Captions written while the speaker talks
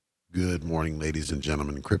Good morning, ladies and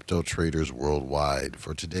gentlemen, crypto traders worldwide.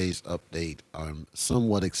 For today's update, I'm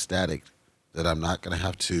somewhat ecstatic that I'm not going to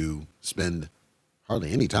have to spend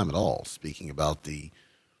hardly any time at all speaking about the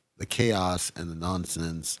chaos and the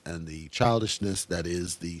nonsense and the childishness that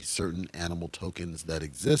is the certain animal tokens that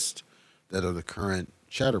exist that are the current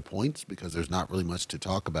chatter points, because there's not really much to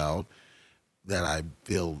talk about that I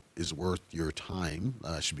feel is worth your time.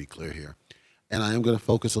 I should be clear here. And I am going to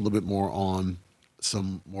focus a little bit more on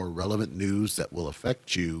some more relevant news that will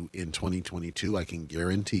affect you in 2022. I can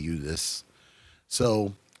guarantee you this.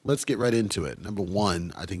 So let's get right into it. Number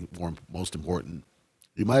one, I think most important,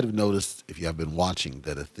 you might have noticed if you have been watching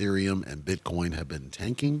that Ethereum and Bitcoin have been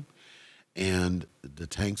tanking, and the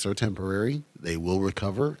tanks are temporary. They will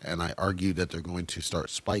recover, and I argue that they're going to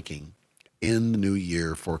start spiking in the new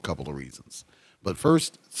year for a couple of reasons. But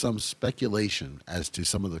first, some speculation as to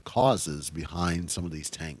some of the causes behind some of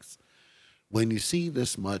these tanks. When you see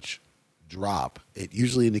this much drop, it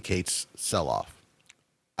usually indicates sell off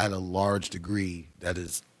at a large degree that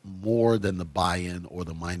is more than the buy in or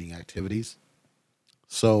the mining activities.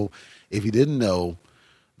 So, if you didn't know,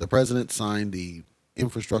 the president signed the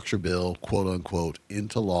infrastructure bill, quote unquote,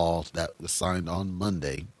 into law that was signed on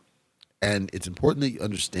Monday. And it's important that you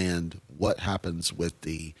understand what happens with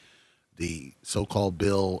the so-called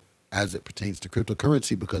bill as it pertains to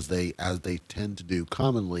cryptocurrency, because they, as they tend to do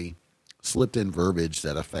commonly, slipped in verbiage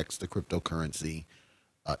that affects the cryptocurrency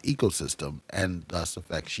ecosystem and thus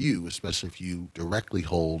affects you, especially if you directly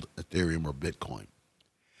hold Ethereum or Bitcoin.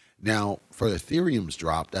 Now, for Ethereum's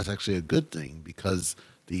drop, that's actually a good thing, because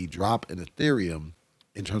the drop in Ethereum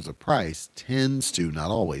in terms of price tends to,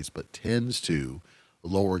 not always, but tends to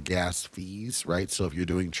lower gas fees, right? So if you're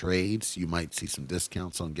doing trades, you might see some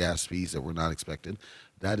discounts on gas fees that were not expected.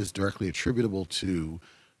 That is directly attributable to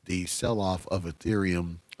the sell off of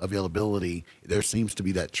Ethereum availability. There seems to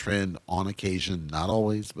be that trend on occasion, not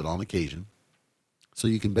always, but on occasion. So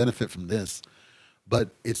you can benefit from this, but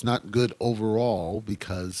it's not good overall,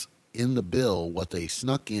 because in the bill, what they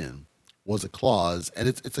snuck in was a clause, and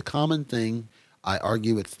it's a common thing. I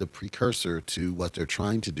argue it's the precursor to what they're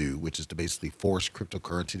trying to do, which is to basically force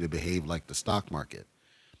cryptocurrency to behave like the stock market.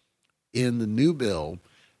 In the new bill,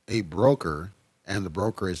 a broker, and the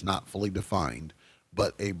broker is not fully defined,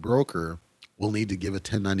 but a broker will need to give a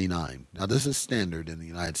 1099. Now, this is standard in the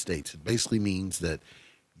United States. It basically means that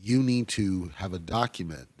you need to have a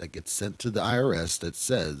document that gets sent to the IRS that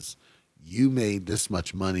says you made this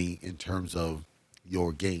much money in terms of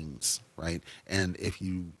your gains, right? And if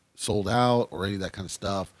you sold out or any of that kind of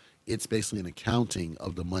stuff, it's basically an accounting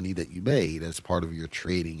of the money that you made as part of your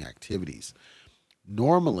trading activities.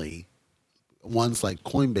 Normally, ones like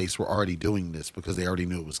Coinbase were already doing this because they already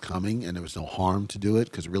knew it was coming and there was no harm to do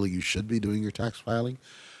it, because really you should be doing your tax filing.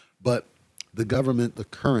 But the government, the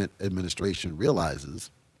current administration,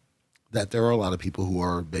 realizes that there are a lot of people who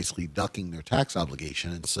are basically ducking their tax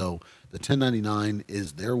obligation. And so the 1099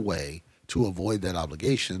 is their way to avoid that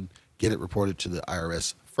obligation, get it reported to the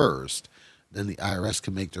IRS first. Then the IRS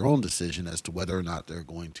can make their own decision as to whether or not they're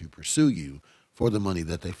going to pursue you for the money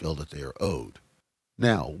that they feel that they are owed.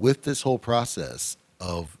 Now, with this whole process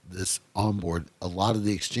of this onboard, a lot of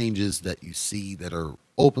the exchanges that you see that are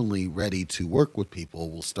openly ready to work with people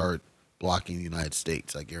will start blocking the United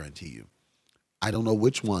States, I guarantee you. I don't know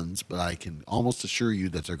which ones, but I can almost assure you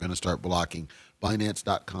that they're going to start blocking.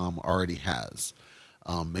 Binance.com already has.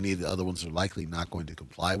 Many of the other ones are likely not going to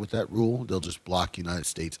comply with that rule. They'll just block United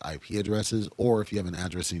States IP addresses, or if you have an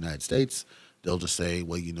address in the United States, they'll just say,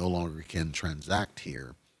 well, you no longer can transact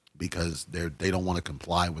here, because they don't want to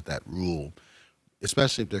comply with that rule,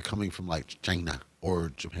 especially if they're coming from like China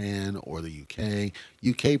or Japan or the UK.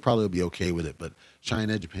 UK probably will be okay with it, but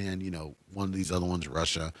China, Japan, one of these other ones,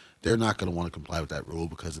 Russia, they're not going to want to comply with that rule,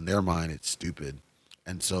 because in their mind it's stupid.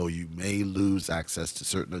 And so you may lose access to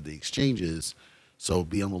certain of the exchanges. So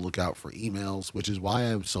be on the lookout for emails, which is why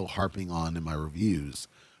I'm so harping on in my reviews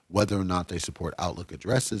whether or not they support Outlook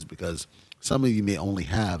addresses, because some of you may only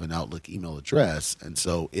have an Outlook email address. And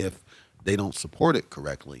so if they don't support it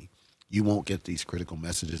correctly, you won't get these critical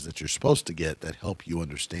messages that you're supposed to get that help you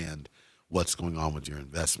understand what's going on with your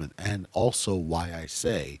investment. And also why I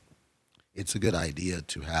say it's a good idea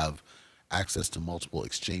to have access to multiple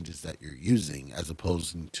exchanges that you're using, as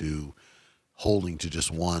opposed to holding to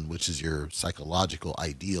just one, which is your psychological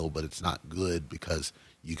ideal, but it's not good, because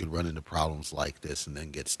you can run into problems like this and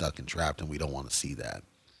then get stuck and trapped, and we don't want to see that.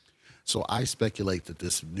 So I speculate that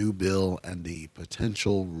this new bill and the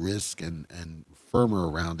potential risk and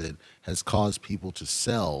firmer around it has caused people to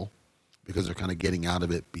sell, because they're kind of getting out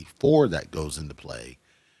of it before that goes into play,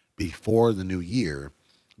 before the new year.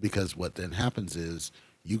 Because what then happens is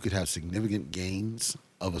you could have significant gains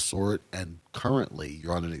of a sort, and currently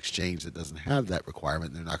you're on an exchange that doesn't have that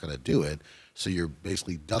requirement. They're not going to do it. So you're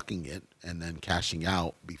basically ducking it and then cashing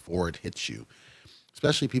out before it hits you.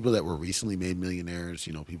 Especially people that were recently made millionaires,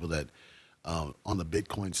 people that on the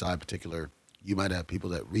Bitcoin side in particular, you might have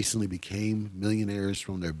people that recently became millionaires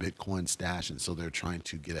from their Bitcoin stash, and so they're trying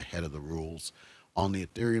to get ahead of the rules. On the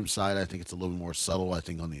Ethereum side, I think it's a little more subtle. I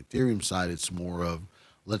think on the Ethereum side, it's more of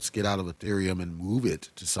let's get out of Ethereum and move it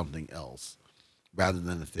to something else rather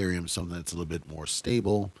than Ethereum, something that's a little bit more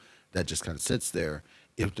stable that just kind of sits there.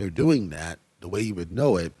 If they're doing that, the way you would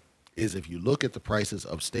know it is if you look at the prices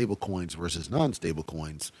of stable coins versus non-stable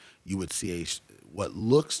coins, you would see what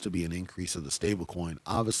looks to be an increase of the stable coin.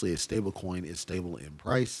 Obviously, a stable coin is stable in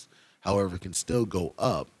price, however, it can still go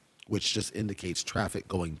up, which just indicates traffic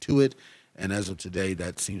going to it. And as of today,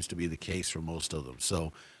 that seems to be the case for most of them.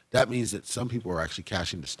 So that means that some people are actually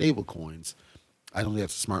cashing the stable coins. I don't think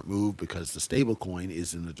that's a smart move because the stable coin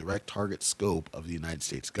is in the direct target scope of the United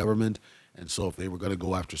States government. And so if they were going to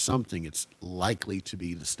go after something, it's likely to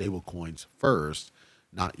be the stable coins first,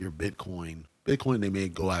 not your Bitcoin. Bitcoin they may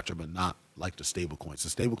go after, but not like the stable coins. The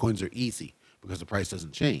stable coins are easy because the price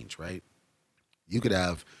doesn't change, right? You could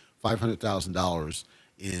have $500,000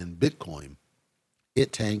 in Bitcoin.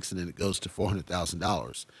 It tanks and then it goes to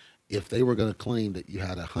 $400,000. If they were going to claim that you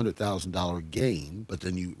had a $100,000 gain, but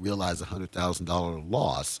then you realize a $100,000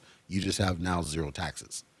 loss, you just have now zero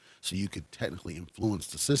taxes. So you could technically influence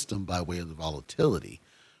the system by way of the volatility,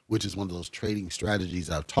 which is one of those trading strategies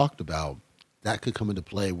I've talked about that could come into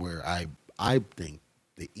play where I think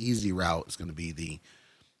the easy route is going to be the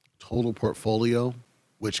total portfolio,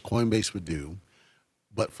 which Coinbase would do.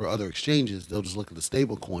 But for other exchanges, they'll just look at the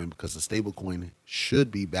stable coin because the stable coin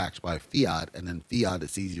should be backed by fiat, and then fiat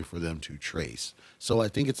it's easier for them to trace. So I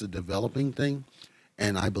think it's a developing thing,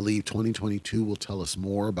 and I believe 2022 will tell us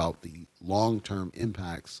more about the long-term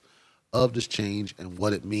impacts of this change and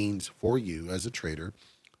what it means for you as a trader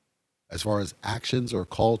as far as actions or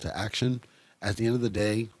call to action. At the end of the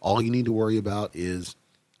day, all you need to worry about is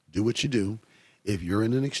do what you do. If you're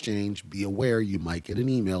in an exchange, be aware you might get an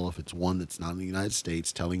email if it's one that's not in the United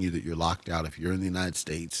States telling you that you're locked out. If you're in the United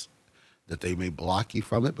States, that they may block you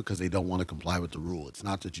from it because they don't want to comply with the rule. It's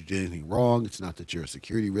not that you did anything wrong. It's not that you're a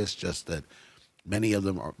security risk, just that many of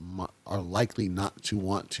them are likely not to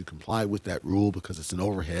want to comply with that rule because it's an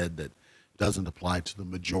overhead that doesn't apply to the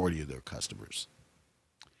majority of their customers.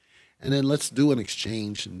 And then let's do an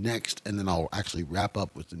exchange next, and then I'll actually wrap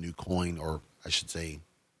up with the new coin, or I should say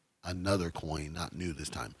another coin, not new this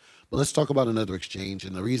time. But let's talk about another exchange.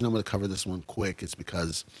 And the reason I'm going to cover this one quick is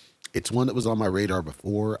because it's one that was on my radar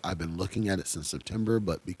before. I've been looking at it since September,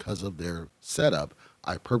 but because of their setup,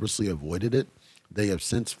 I purposely avoided it. They have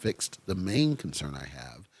since fixed the main concern I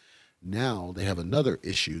have. Now they have another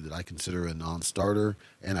issue that I consider a non-starter,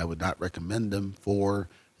 and I would not recommend them for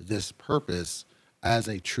this purpose as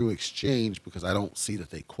a true exchange because I don't see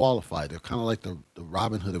that they qualify. They're kind of like the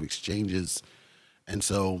Robinhood of exchanges. And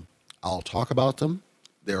so I'll talk about them.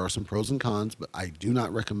 There are some pros and cons, but I do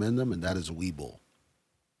not recommend them, and that is WeBull.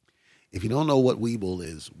 If you don't know what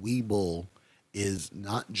WeBull is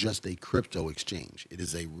not just a crypto exchange. It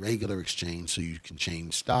is a regular exchange, so you can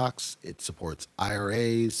change stocks. It supports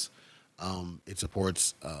IRAs. It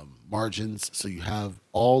supports margins. So you have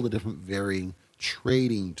all the different varying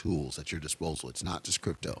trading tools at your disposal. It's not just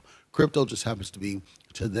crypto. Crypto just happens to be,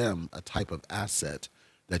 to them, a type of asset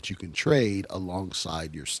that you can trade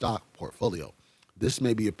alongside your stock portfolio. This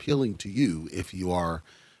may be appealing to you if you are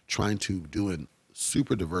trying to do a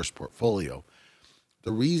super diverse portfolio.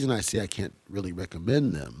 The reason I say I can't really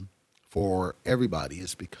recommend them for everybody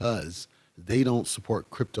is because they don't support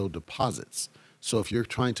crypto deposits. So if you're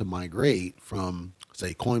trying to migrate from,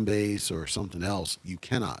 say, Coinbase or something else, you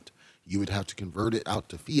cannot. You would have to convert it out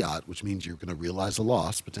to fiat, which means you're going to realize a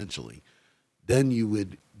loss potentially. Then you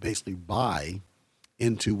would basically buy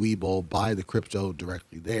into WeBull, buy the crypto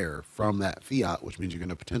directly there from that fiat, which means you're going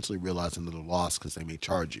to potentially realize another loss because they may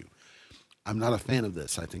charge you. I'm not a fan of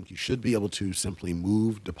this. I think you should be able to simply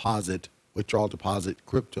move, deposit, withdraw, deposit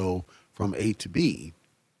crypto from A to B.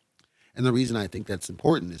 And the reason I think that's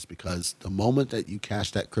important is because the moment that you cash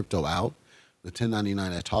that crypto out, the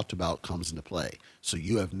 1099 I talked about comes into play. So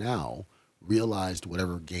you have now realized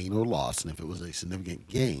whatever gain or loss, and if it was a significant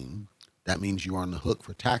gain, that means you are on the hook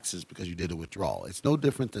for taxes because you did a withdrawal. It's no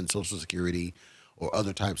different than Social Security or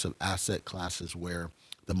other types of asset classes where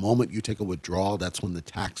the moment you take a withdrawal, that's when the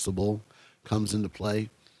taxable comes into play.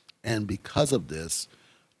 And because of this,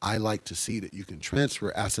 I like to see that you can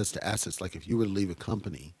transfer assets to assets. Like if you were to leave a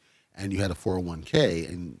company and you had a 401k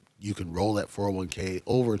and you can roll that 401k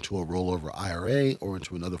over into a rollover IRA or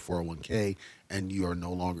into another 401k, and you're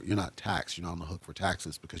not taxed. You're not on the hook for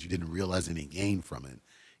taxes because you didn't realize any gain from it.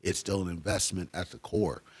 It's still an investment at the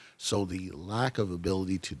core. So the lack of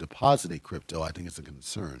ability to deposit a crypto, I think, is a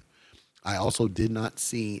concern. I also did not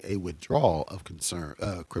see a withdrawal of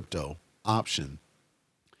crypto option.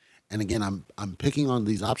 And again, I'm picking on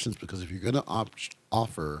these options because if you're going to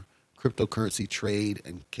offer cryptocurrency trade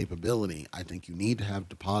and capability, I think you need to have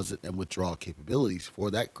deposit and withdrawal capabilities for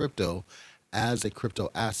that crypto as a crypto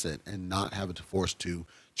asset and not have it forced to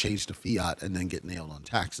change to fiat and then get nailed on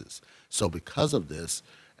taxes. So because of this,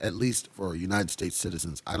 at least for United States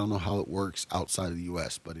citizens, I don't know how it works outside of the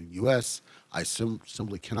U.S., but in the U.S., I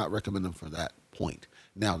simply cannot recommend them for that point.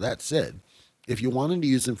 Now, that said, if you wanted to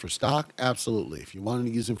use them for stock, absolutely. If you wanted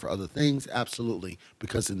to use them for other things, absolutely.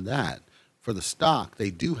 Because in that, for the stock, they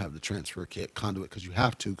do have the transfer conduit because you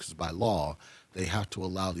have to, because by law, they have to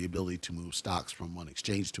allow the ability to move stocks from one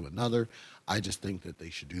exchange to another. I just think that they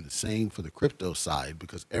should do the same for the crypto side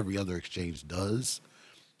because every other exchange does.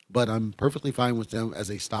 But I'm perfectly fine with them as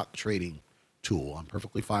a stock trading tool. I'm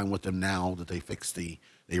perfectly fine with them now that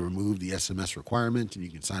they removed the SMS requirement and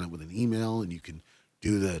you can sign up with an email and you can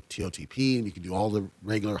do the TOTP and you can do all the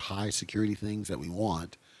regular high security things that we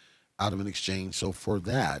want out of an exchange. So for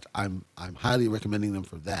that, I'm highly recommending them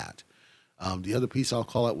for that. The other piece I'll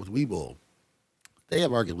call out with WeBull, they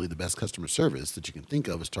have arguably the best customer service that you can think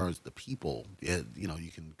of as far as the people.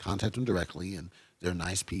 You can contact them directly and they're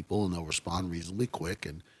nice people and they'll respond reasonably quick.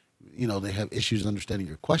 And, they have issues understanding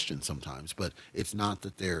your questions sometimes, but it's not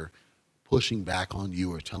that they're pushing back on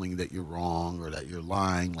you or telling you that you're wrong or that you're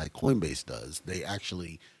lying like Coinbase does. They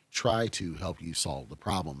actually try to help you solve the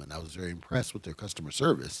problem. And I was very impressed with their customer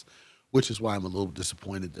service, which is why I'm a little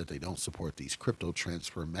disappointed that they don't support these crypto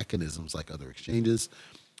transfer mechanisms like other exchanges.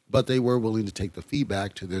 But they were willing to take the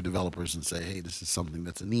feedback to their developers and say, hey, this is something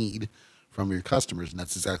that's a need from your customers. And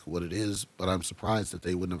that's exactly what it is. But I'm surprised that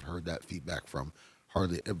they wouldn't have heard that feedback from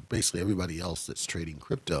basically everybody else that's trading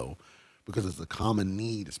crypto, because it's a common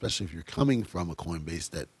need, especially if you're coming from a Coinbase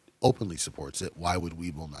that openly supports it. Why would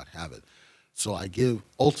Webull not have it? So I give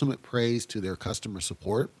ultimate praise to their customer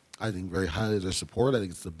support. I think very highly of their support. I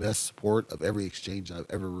think it's the best support of every exchange I've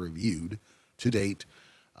ever reviewed to date.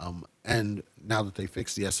 And now that they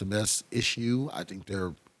fixed the SMS issue, I think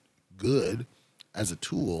they're good as a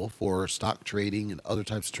tool for stock trading and other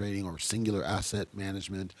types of trading or singular asset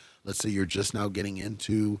management. Let's say you're just now getting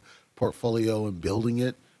into portfolio and building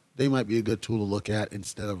it. They might be a good tool to look at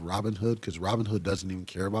instead of Robinhood, because Robinhood doesn't even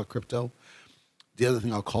care about crypto. The other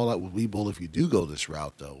thing I'll call out with WeBull, if you do go this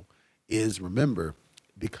route, though, is remember,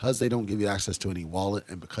 because they don't give you access to any wallet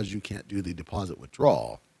and because you can't do the deposit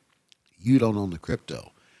withdrawal, you don't own the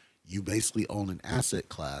crypto. You basically own an asset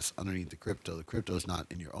class underneath the crypto. The crypto is not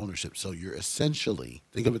in your ownership. So you're essentially,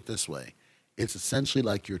 think of it this way, it's essentially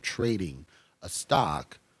like you're trading a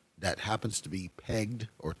stock that happens to be pegged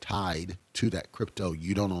or tied to that crypto.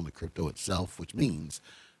 You don't own the crypto itself, which means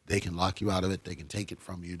they can lock you out of it, they can take it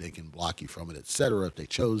from you, they can block you from it, etc. if they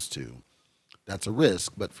chose to. That's a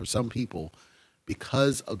risk, but for some people,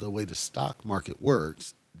 because of the way the stock market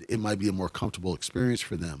works, it might be a more comfortable experience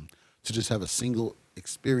for them to just have a single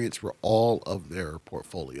experience for all of their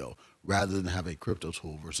portfolio rather than have a crypto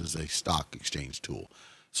tool versus a stock exchange tool.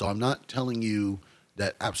 So I'm not telling you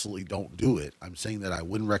that absolutely don't do it. I'm saying that I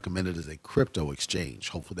wouldn't recommend it as a crypto exchange.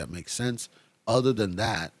 Hopefully that makes sense. Other than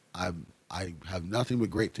that, I have nothing but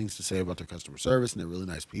great things to say about their customer service, and they're really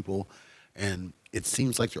nice people. And it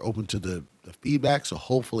seems like they're open to the feedback. So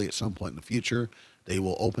hopefully at some point in the future, they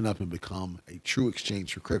will open up and become a true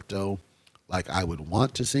exchange for crypto like I would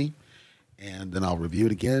want to see. And then I'll review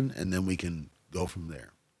it again, and then we can go from there.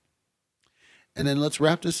 And then let's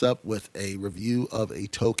wrap this up with a review of a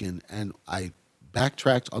token. And I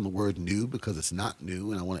backtracked on the word new because it's not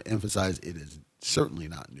new, and I want to emphasize it is certainly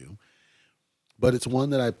not new. But it's one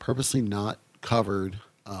that I purposely not covered.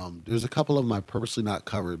 There's a couple of them I purposely not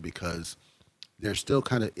covered because they're still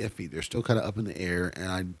kind of iffy. They're still kind of up in the air,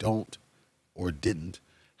 and I don't or didn't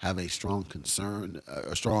have a strong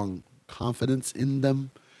a strong confidence in them.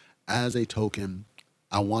 As a token,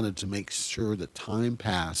 I wanted to make sure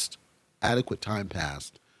that adequate time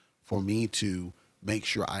passed for me to make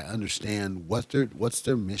sure I understand what's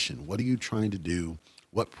their mission. What are you trying to do?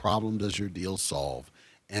 What problem does your deal solve?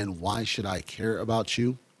 And why should I care about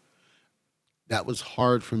you? That was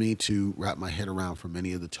hard for me to wrap my head around for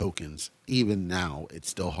many of the tokens. Even now, it's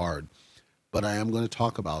still hard. But I am going to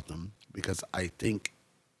talk about them because I think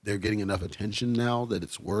they're getting enough attention now that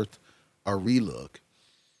it's worth a relook.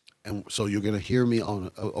 And so you're going to hear me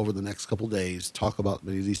over the next couple of days talk about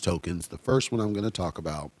many of these tokens. The first one I'm going to talk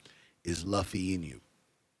about is LUFFY INU.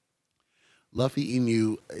 LUFFY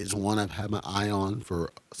INU is one I've had my eye on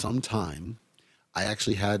for some time. I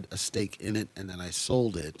actually had a stake in it and then I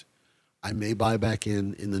sold it. I may buy back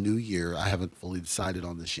in the new year. I haven't fully decided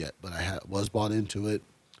on this yet, but was bought into it.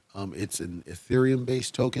 It's an Ethereum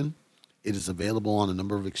based token. It is available on a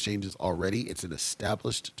number of exchanges already. It's an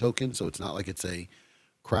established token, so it's not like it's a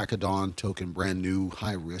crack a dawn token, brand new,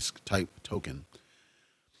 high risk type token.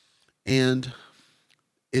 And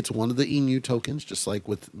it's one of the ENU tokens, just like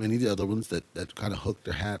with many of the other ones that kind of hooked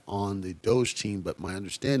their hat on the Doge team. But my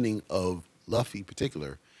understanding of LUFFY in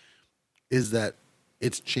particular is that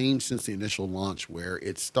it's changed since the initial launch, where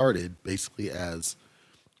it started basically as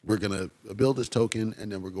we're going to build this token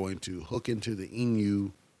and then we're going to hook into the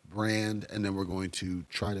ENU brand and then we're going to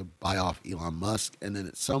try to buy off Elon Musk. And then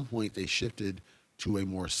at some point they shifted to a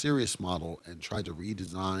more serious model and tried to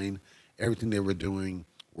redesign everything they were doing,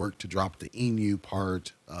 work to drop the ENU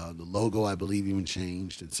part. The logo, I believe, even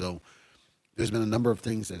changed. And so there's been a number of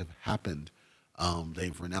things that have happened.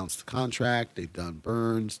 They've renounced the contract. They've done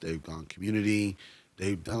burns. They've gone community.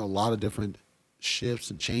 They've done a lot of different shifts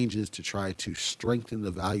and changes to try to strengthen the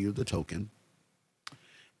value of the token.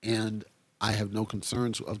 And I have no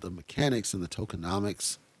concerns of the mechanics and the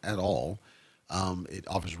tokenomics at all. It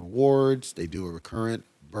offers rewards. They do a recurrent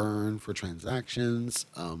burn for transactions.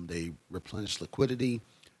 They replenish liquidity.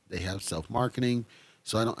 They have self-marketing.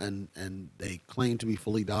 So I don't, and they claim to be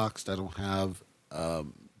fully doxed. I don't have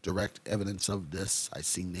direct evidence of this. I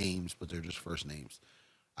see names, but they're just first names.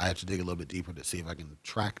 I have to dig a little bit deeper to see if I can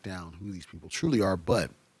track down who these people truly are. But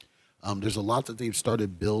there's a lot that they've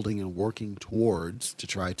started building and working towards to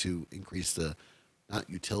try to increase the, not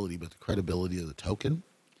utility, but the credibility of the token.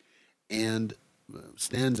 And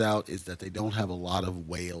stands out is that they don't have a lot of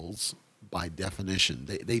whales by definition.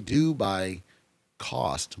 They do by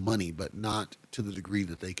cost money, but not to the degree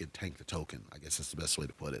that they could tank the token. I guess that's the best way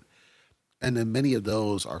to put it. And then many of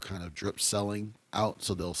those are kind of drip selling out.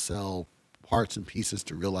 So they'll sell parts and pieces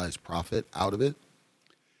to realize profit out of it.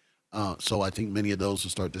 So I think many of those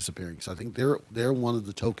will start disappearing. So I think they're one of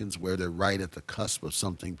the tokens where they're right at the cusp of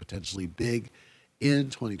something potentially big in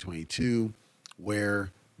 2022,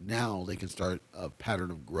 where now they can start a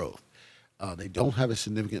pattern of growth. They don't have a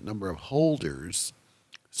significant number of holders,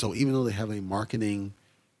 so even though they have a marketing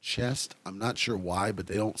chest, I'm not sure why, but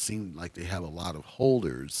they don't seem like they have a lot of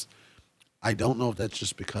holders. I don't know if that's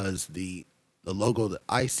just because the logo that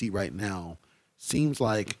I see right now seems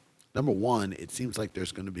like, number one, it seems like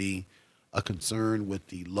there's going to be a concern with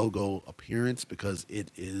the logo appearance because it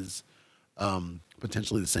is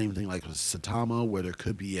potentially the same thing like with Saitama, where there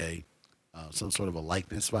could be a some sort of a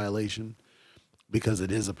likeness violation because it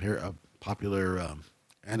is a popular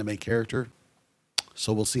anime character.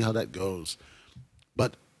 So we'll see how that goes.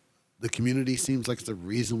 But the community seems like it's a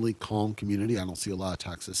reasonably calm community. I don't see a lot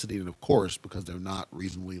of toxicity. And of course, because they're not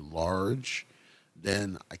reasonably large,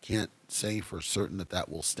 then I can't say for certain that that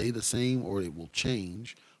will stay the same or it will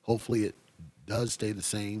change. Hopefully it does stay the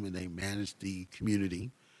same and they manage the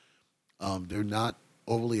community. They're not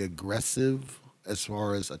overly aggressive as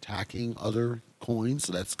far as attacking other coins,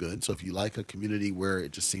 so that's good. So if you like a community where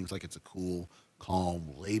it just seems like it's a cool, calm,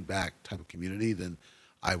 laid-back type of community, then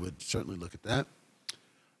I would certainly look at that.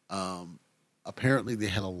 Apparently, they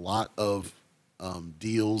had a lot of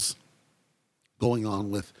deals going on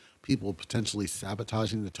with people potentially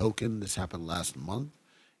sabotaging the token. This happened last month,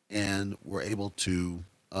 and were able to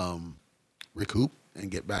recoup and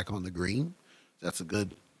get back on the green. That's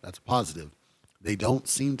a positive. They don't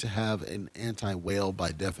seem to have an anti-whale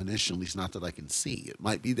by definition, at least not that I can see. It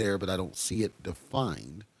might be there, but I don't see it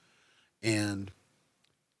defined. And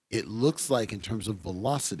it looks like in terms of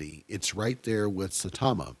velocity, it's right there with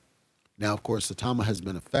Saitama. Now, of course, Saitama has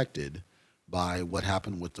been affected by what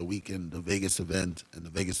happened with the Vegas event, and the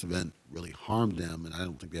Vegas event really harmed them, and I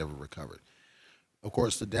don't think they ever recovered. Of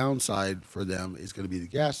course, the downside for them is going to be the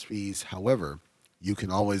gas fees. However, you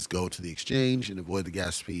can always go to the exchange and avoid the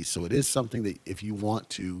gas fees. So it is something that if you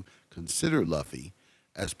want to consider LUFFY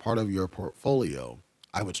as part of your portfolio,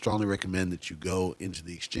 I would strongly recommend that you go into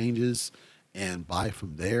the exchanges and buy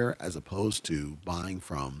from there as opposed to buying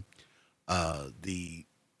from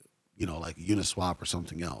like Uniswap or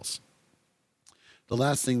something else. The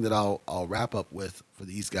last thing that I'll wrap up with for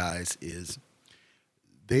these guys is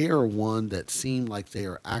they are one that seem like they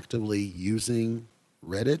are actively using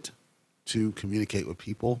Reddit to communicate with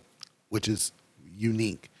people, which is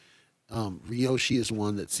unique. Ryoshi is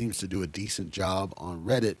one that seems to do a decent job on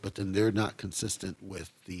Reddit, but then they're not consistent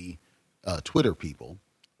with the Twitter people.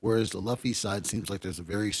 Whereas the LUFFY side seems like there's a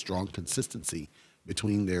very strong consistency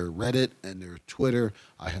between their Reddit and their Twitter.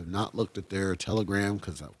 I have not looked at their Telegram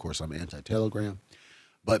because, of course, I'm anti-Telegram.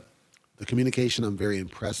 But the communication I'm very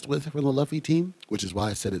impressed with from the Luffy team, which is why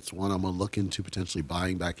I said it's one I'm going to look into potentially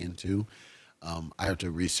buying back into. I have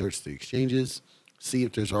to research the exchanges, see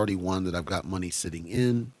if there's already one that I've got money sitting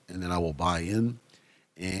in, and then I will buy in.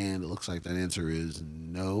 And it looks like that answer is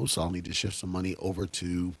no. So I'll need to shift some money over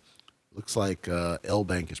to, looks like L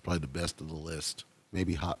Bank is probably the best of the list,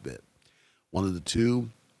 maybe Hotbit. One of the two,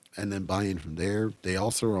 and then buy in from there. They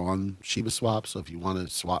also are on Shiba Swap. So if you want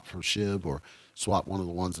to swap from SHIB or swap one of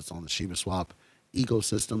the ones that's on the Shiba Swap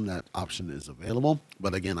ecosystem, that option is available.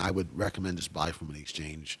 But again, I would recommend just buy from an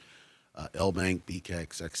exchange. L Bank,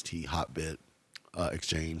 BKEX, XT, Hotbit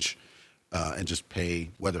exchange. And just pay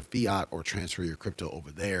whether fiat or transfer your crypto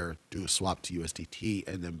over there, do a swap to USDT,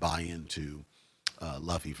 and then buy into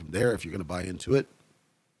Luffy from there if you're going to buy into it.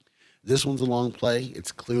 This one's a long play.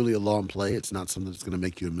 It's clearly a long play. It's not something that's going to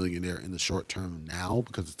make you a millionaire in the short term now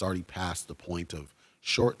because it's already past the point of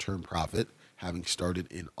short-term profit, having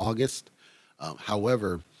started in August.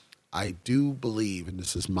 However, I do believe, and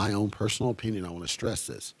this is my own personal opinion, I want to stress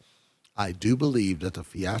this, I do believe that the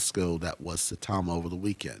fiasco that was Saitama over the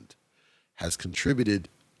weekend has contributed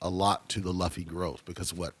a lot to the Luffy growth,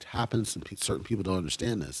 because what happens, and certain people don't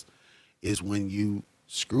understand this, is when you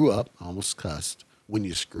screw up, I almost cussed, when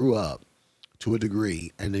you screw up to a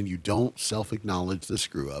degree and then you don't self-acknowledge the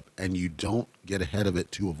screw up and you don't get ahead of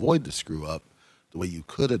it to avoid the screw up the way you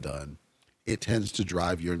could have done, it tends to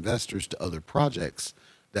drive your investors to other projects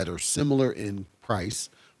that are similar in price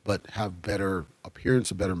but have better appearance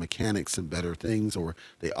and better mechanics and better things, or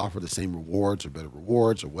they offer the same rewards or better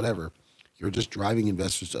rewards or whatever. You're just driving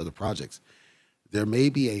investors to other projects. There may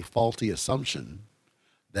be a faulty assumption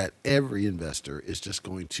that every investor is just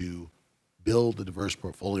going to build a diverse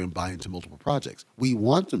portfolio and buy into multiple projects. We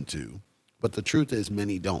want them to, but the truth is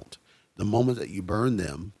many don't. The moment that you burn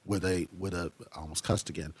them with a I almost cussed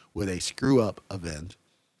again, with a screw up event,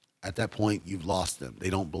 at that point you've lost them. They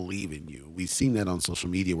don't believe in you. We've seen that on social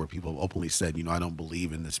media where people have openly said, I don't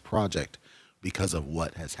believe in this project because of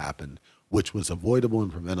what has happened, which was avoidable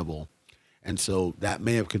and preventable. And so that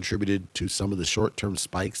may have contributed to some of the short-term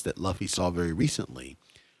spikes that Luffy saw very recently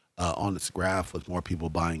on its graph, with more people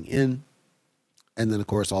buying in. And then, of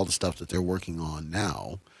course, all the stuff that they're working on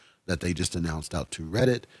now that they just announced out to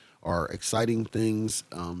Reddit are exciting things.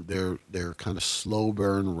 They're kind of slow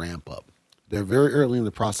burn ramp up. They're very early in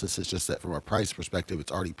the process. It's just that from a price perspective,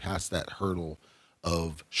 it's already past that hurdle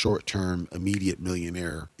of short-term, immediate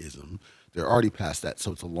millionaireism. They're already past that.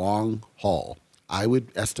 So it's a long haul. I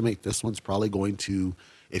would estimate this one's probably going to,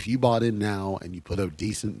 if you bought in now and you put a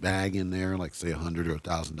decent bag in there, like say $100 or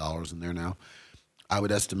 $1,000 in there now, I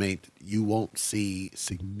would estimate you won't see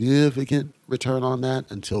significant return on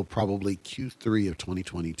that until probably Q3 of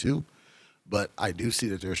 2022. But I do see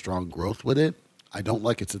that there's strong growth with it. I don't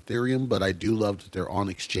like it's Ethereum, but I do love that they're on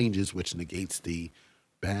exchanges, which negates the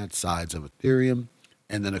bad sides of Ethereum.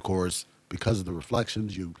 And then, of course, because of the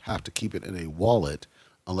reflections, you have to keep it in a wallet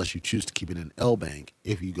unless you choose to keep it in L Bank.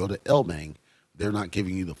 If you go to L Bank, they're not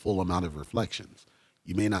giving you the full amount of reflections.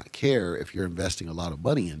 You may not care if you're investing a lot of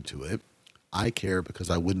money into it. I care because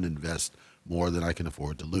I wouldn't invest more than I can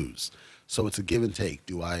afford to lose. So it's a give and take.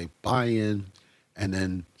 Do I buy in and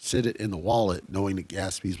then sit it in the wallet knowing that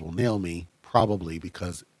gas fees will nail me? Probably,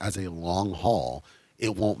 because as a long haul,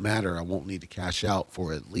 it won't matter. I won't need to cash out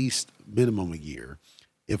for at least minimum a year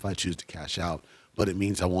if I choose to cash out. But it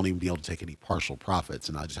means I won't even be able to take any partial profits,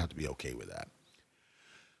 and I just have to be okay with that.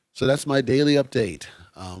 So that's my daily update.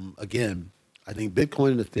 Again, I think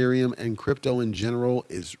Bitcoin and Ethereum and crypto in general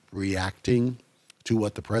is reacting to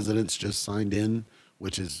what the president's just signed in,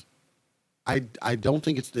 which is, I don't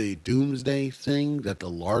think it's the doomsday thing that the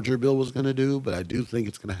larger bill was going to do, but I do think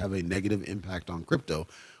it's going to have a negative impact on crypto,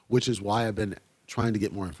 which is why I've been trying to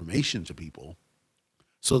get more information to people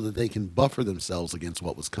so that they can buffer themselves against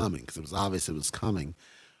what was coming, because it was obvious it was coming.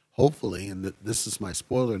 Hopefully, and this is my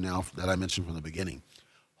spoiler now that I mentioned from the beginning,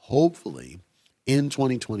 hopefully in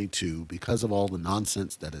 2022, because of all the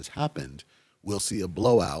nonsense that has happened, we'll see a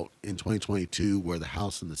blowout in 2022 where the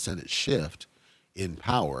House and the Senate shift in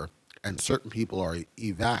power and certain people are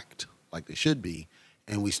evac'd like they should be,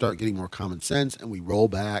 and we start getting more common sense and we roll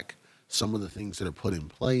back some of the things that are put in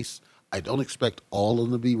place. I don't expect all of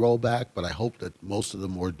them to be rolled back, but I hope that most of the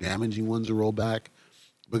more damaging ones are rolled back,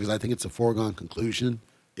 because I think it's a foregone conclusion,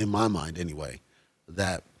 in my mind anyway,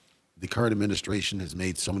 that the current administration has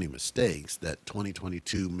made so many mistakes that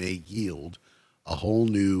 2022 may yield a whole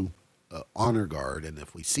new honor guard. And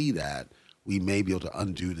if we see that, we may be able to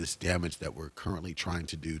undo this damage that we're currently trying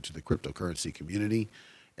to do to the cryptocurrency community.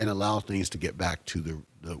 and allow things to get back to the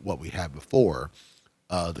what we had before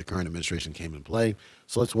the current administration came in play.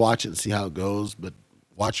 So let's watch it and see how it goes. But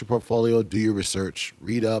watch your portfolio, do your research,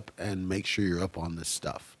 read up, and make sure you're up on this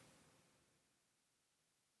stuff.